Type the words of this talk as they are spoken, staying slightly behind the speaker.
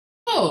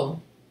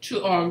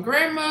To our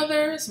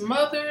grandmothers,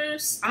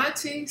 mothers,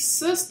 aunties,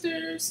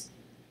 sisters,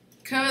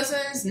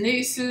 cousins,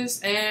 nieces,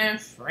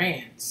 and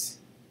friends.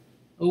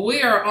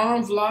 We are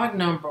on vlog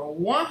number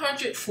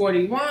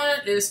 141.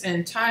 It's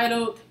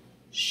entitled,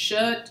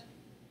 Shut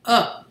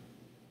Up.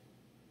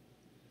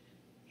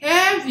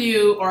 Have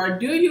you or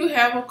do you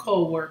have a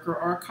coworker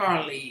or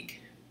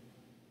colleague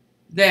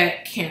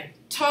that can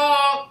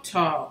talk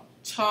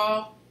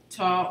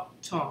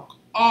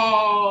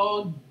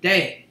all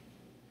day?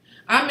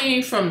 I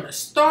mean, from the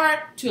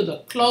start to the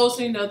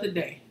closing of the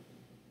day.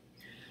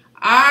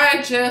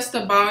 I just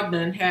about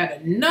done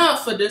had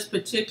enough of this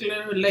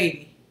particular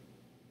lady.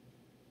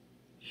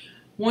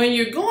 When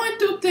you're going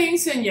through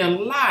things in your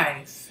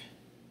life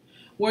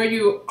where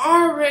you're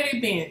already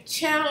being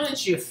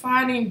challenged, you're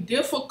fighting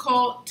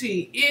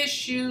difficulty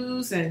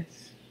issues, and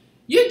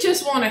you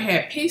just want to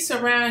have peace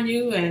around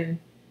you. And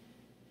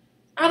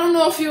I don't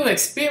know if you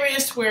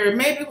experienced where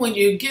maybe when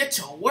you get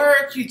to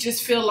work, you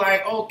just feel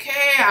like,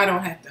 okay, I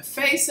don't have to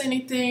face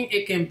anything.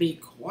 It can be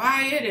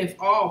quiet if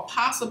all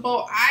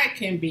possible. I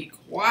can be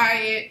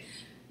quiet.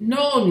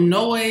 No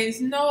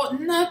noise, no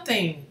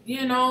nothing,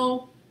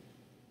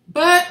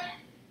 But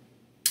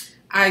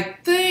I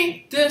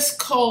think this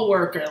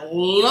coworker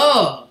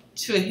loved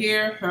to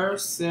hear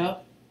herself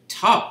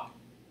talk.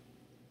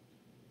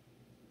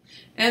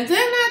 And then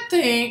I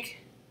think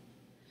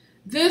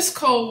this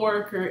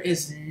coworker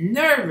is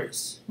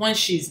nervous when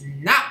she's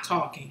not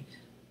talking.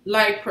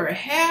 Like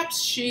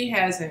perhaps she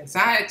has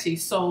anxiety,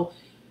 so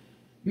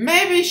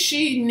maybe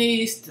she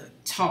needs to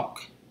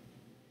talk.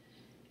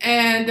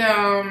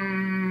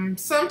 And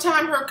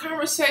sometimes her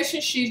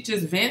conversation, she's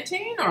just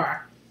venting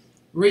or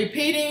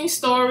repeating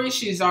stories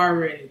she's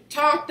already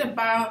talked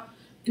about.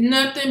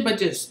 Nothing but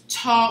just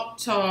talk.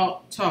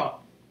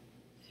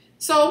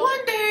 So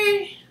one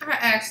day I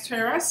asked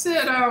her, I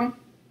said,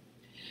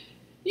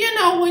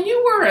 when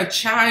you were a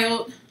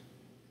child,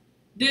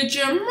 did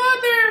your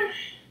mother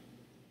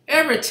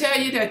ever tell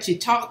you that you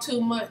talk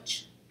too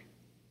much?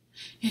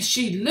 And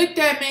she looked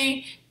at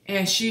me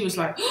and she was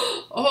like,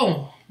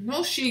 oh,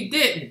 no, she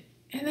didn't.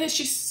 And then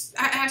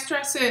I asked her,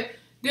 I said,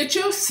 did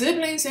your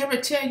siblings ever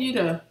tell you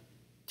to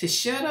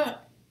shut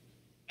up?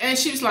 And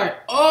she was like,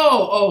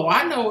 oh,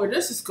 I know where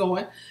this is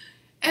going.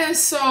 And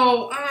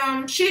so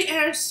she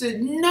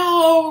answered,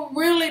 no,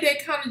 really, they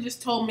kind of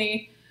just told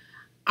me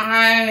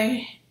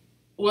I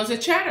was a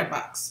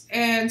chatterbox.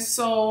 And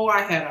so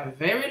I had a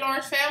very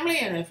large family,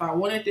 and if I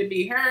wanted to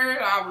be heard,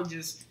 I would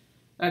just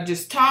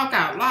talk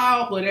out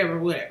loud, whatever.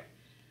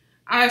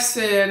 I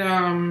said,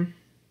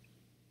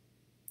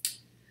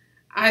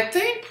 I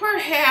think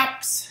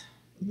perhaps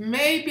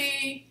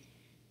maybe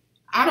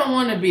I don't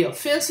want to be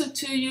offensive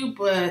to you,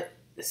 but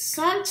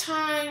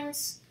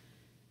sometimes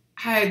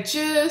I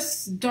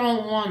just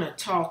don't want to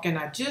talk, and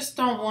I just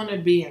don't want to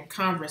be in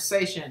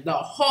conversation the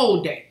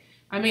whole day.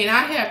 I mean,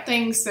 I have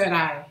things that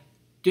I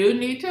do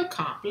need to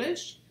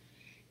accomplish,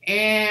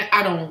 and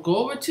I don't go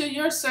over to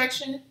your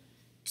section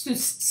to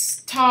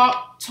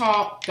talk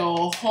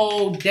the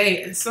whole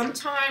day. And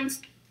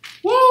sometimes,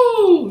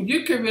 woo,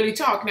 you can really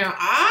talk. Now,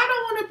 I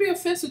don't want to be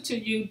offensive to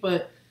you,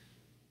 but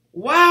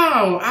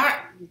wow,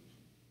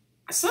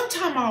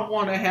 sometimes I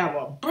want to have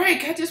a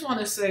break. I just want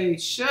to say,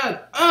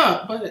 shut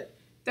up, but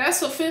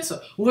that's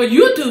offensive. Well,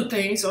 you do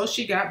things, oh,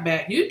 she got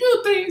back. You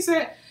do things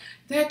that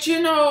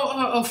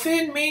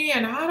offend me,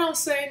 and I don't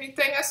say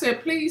anything. I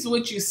said, please,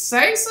 would you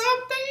say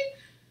something?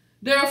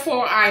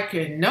 Therefore, I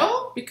can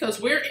know,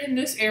 because we're in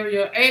this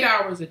area 8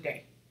 hours a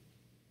day.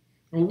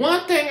 And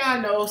one thing I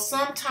know,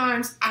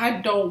 sometimes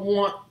I don't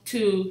want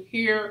to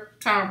hear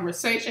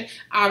conversation.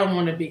 I don't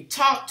want to be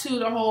talked to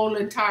the whole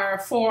entire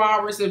 4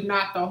 hours, if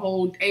not the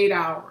whole 8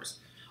 hours.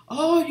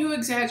 Oh, you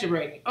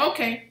exaggerating.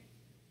 Okay.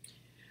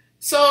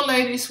 So,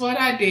 ladies, what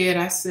I did,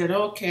 I said,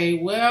 okay,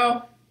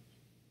 well,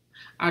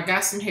 I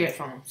got some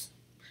headphones.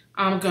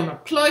 I'm going to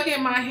plug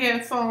in my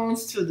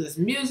headphones to this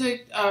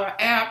music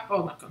app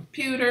on the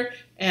computer,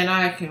 and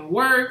I can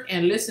work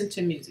and listen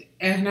to music.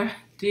 And I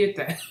did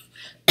that.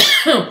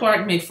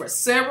 Pardon me, for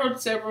several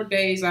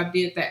days I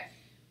did that.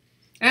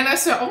 And I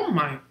said, oh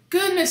my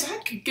goodness, I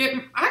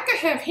could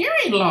have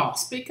hearing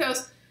loss,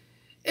 because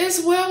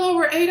it's well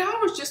over 8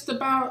 hours, just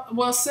about,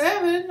 well,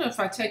 7 if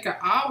I take an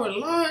hour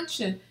lunch.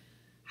 And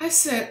I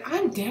said,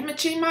 I'm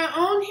damaging my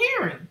own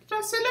hearing. So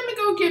I said, let me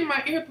go get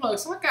my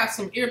earplugs. I got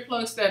some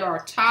earplugs that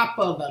are top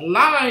of the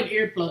line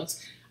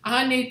earplugs.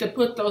 I need to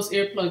put those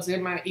earplugs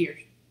in my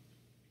ears.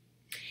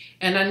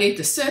 And I need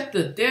to set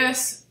the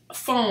desk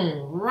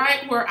phone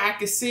right where I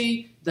can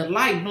see the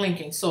light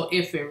blinking. So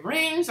if it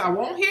rings, I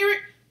won't hear it,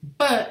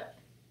 but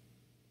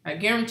I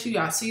guarantee you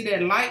I'll see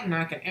that light and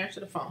I can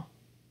answer the phone.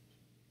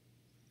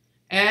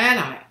 And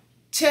I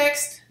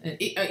text and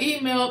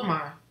emailed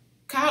my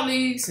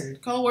colleagues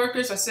and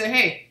co-workers. I said,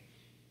 hey,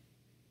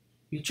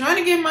 you're trying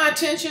to get my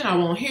attention. I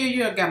won't hear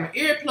you. I got my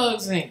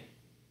earplugs in.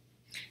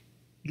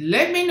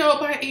 Let me know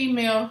by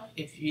email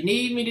if you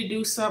need me to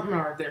do something,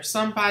 or if there's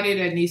somebody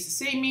that needs to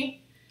see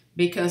me,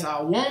 because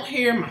I won't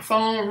hear my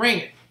phone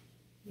ringing.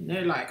 And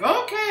they're like,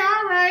 okay,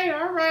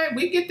 all right,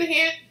 we get the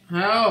hint.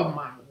 Oh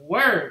my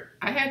word.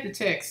 I had to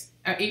text,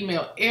 I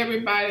emailed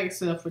everybody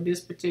except for this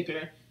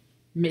particular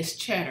Miss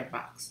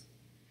Chatterbox.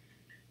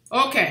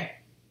 Okay.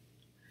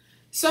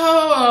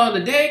 So the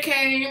day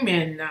came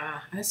and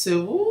I said,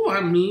 ooh,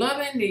 I'm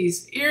loving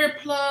these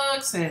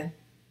earplugs. And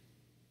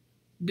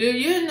do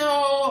you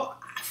know,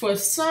 for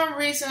some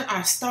reason,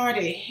 I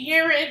started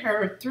hearing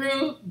her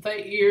through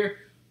the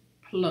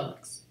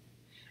earplugs.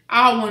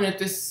 I wanted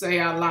to say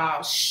out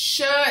loud,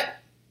 shut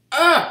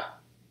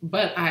up,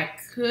 but I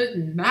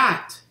could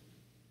not.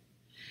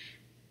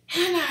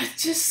 And I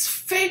just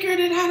figured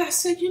it out. I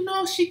said, you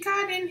know, she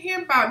got in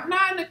here about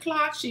 9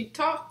 o'clock. She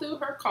talked through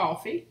her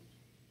coffee.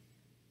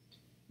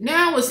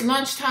 Now it's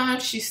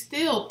lunchtime. She's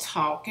still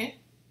talking.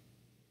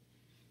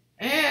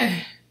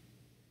 And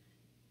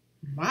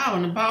wow,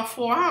 in about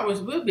 4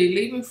 hours, we'll be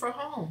leaving for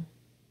home.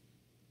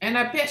 And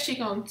I bet she's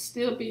going to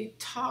still be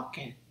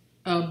talking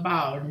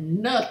about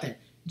nothing,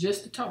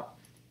 just to talk.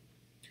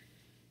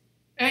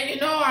 And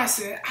you know, I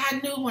said, I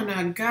knew when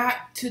I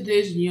got to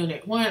this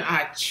unit, when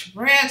I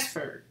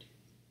transferred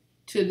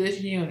to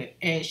this unit,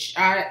 and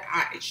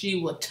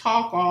she would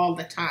talk all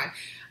the time.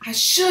 I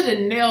should have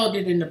nailed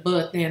it in the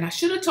bud then. I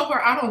should have told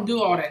her I don't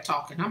do all that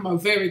talking. I'm a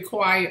very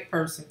quiet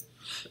person.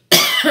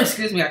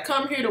 Excuse me. I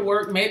come here to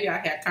work. Maybe I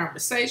had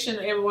conversation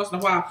every once in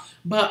a while,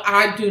 but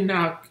I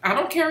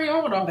don't carry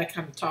on with all that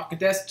kind of talking.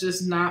 That's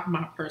just not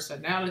my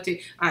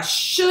personality. I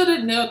should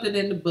have nailed it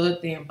in the bud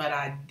then, but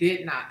I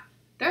did not.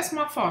 That's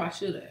my fault. I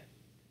should have.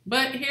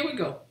 But here we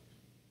go.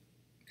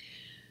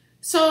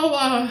 So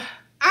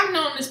I've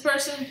known this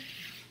person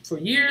for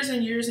years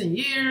and years and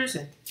years.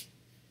 And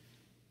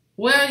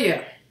well,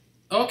 yeah.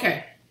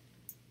 Okay.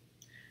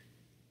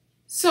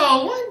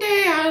 So one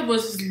day I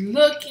was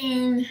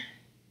looking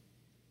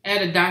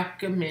at a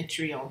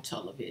documentary on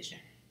television.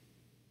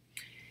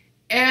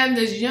 And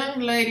this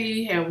young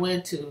lady had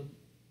went to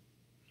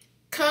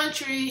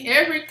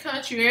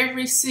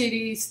every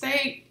city,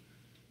 state,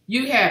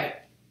 you have it,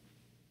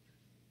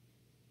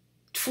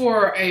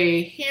 for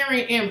a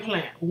hearing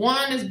implant.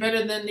 One is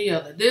better than the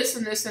other, this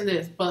and this and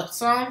this, but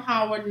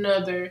somehow or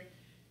another,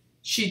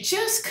 she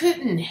just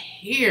couldn't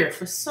hear.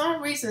 For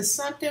some reason,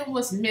 something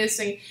was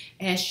missing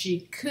and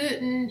she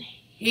couldn't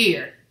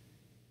hear.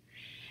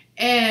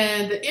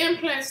 And the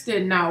implants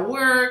did not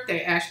work.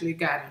 They actually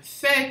got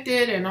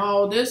infected and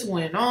all this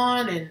went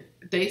on. And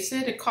they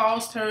said it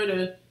caused her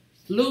to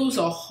lose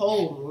a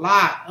whole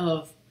lot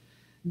of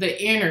the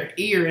inner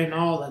ear and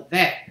all of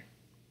that.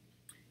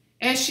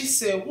 And she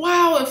said,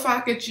 wow, if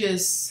I could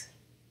just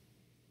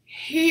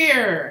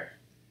hear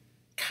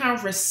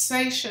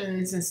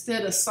conversations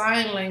instead of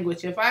sign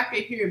language, if I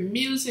could hear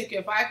music,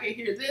 if I could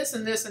hear this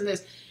and this and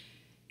this.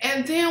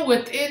 And then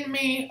within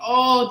me,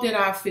 oh, did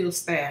I feel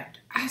stabbed.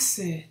 I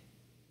said,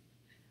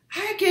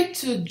 I get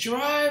to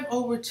drive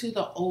over to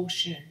the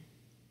ocean.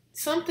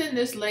 Something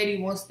this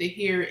lady wants to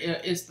hear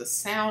is the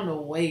sound of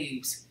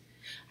waves.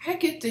 I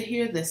get to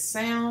hear the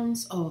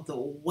sounds of the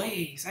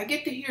waves. I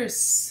get to hear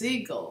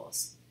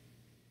seagulls.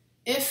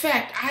 In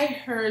fact, I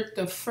heard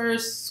the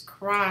first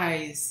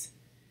cries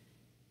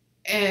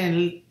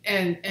and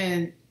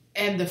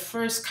the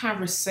first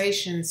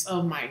conversations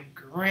of my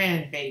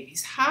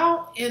grandbabies.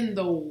 How in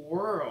the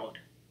world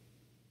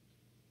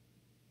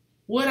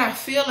would I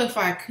feel if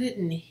I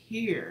couldn't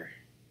hear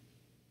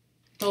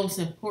those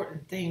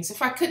important things?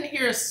 If I couldn't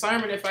hear a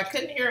sermon, if I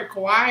couldn't hear a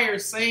choir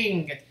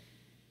sing?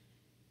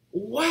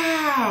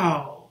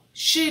 Wow,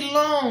 she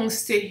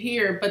longs to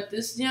hear, but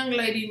this young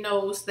lady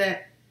knows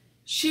that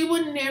she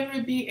would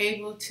never be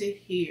able to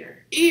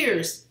hear.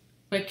 Ears,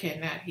 but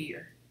cannot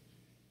hear.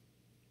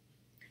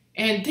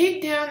 And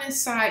deep down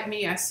inside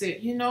me, I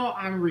said, you know,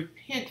 I'm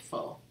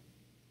repentful.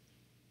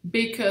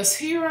 Because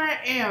here I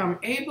am,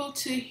 able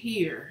to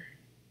hear.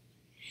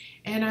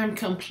 And I'm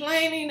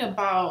complaining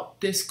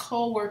about this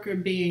coworker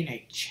being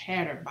a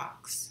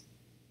chatterbox.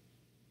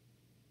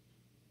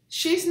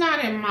 She's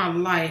not in my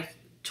life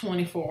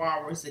 24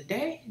 hours a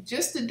day,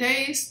 just the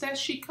days that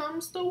she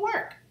comes to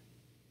work.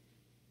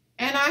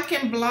 And I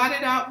can blot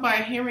it out by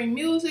hearing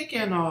music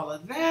and all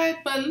of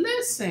that. But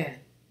listen,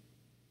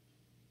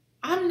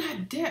 I'm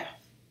not deaf.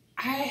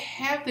 I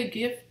have the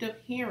gift of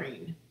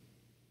hearing.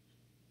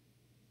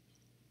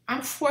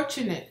 I'm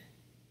fortunate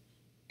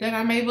that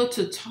I'm able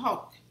to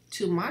talk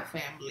to my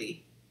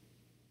family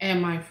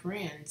and my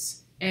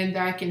friends, and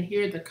I can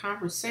hear the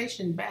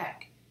conversation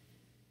back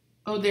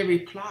of their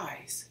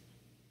replies.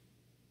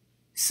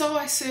 So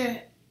I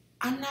said,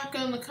 I'm not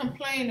going to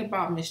complain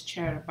about Miss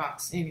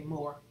Chatterbox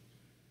anymore.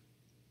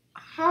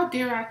 How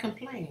dare I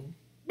complain?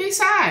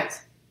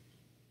 Besides,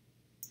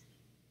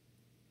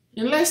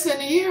 in less than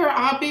a year,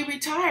 I'll be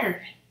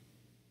retired.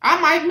 I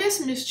might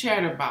miss Miss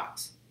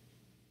Chatterbox.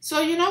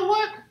 So you know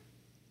what?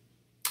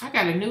 I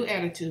got a new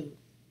attitude.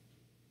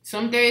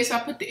 Some days I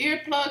put the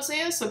earplugs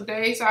in, some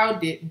days I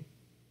didn't.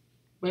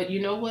 But you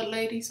know what,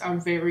 ladies?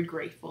 I'm very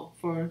grateful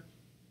for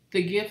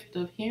the gift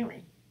of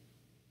hearing.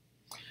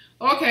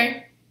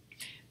 Okay,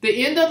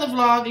 the end of the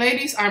vlog.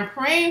 Ladies, I'm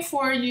praying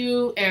for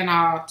you, and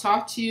I'll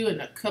talk to you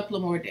in a couple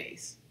of more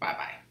days.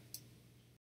 Bye-bye.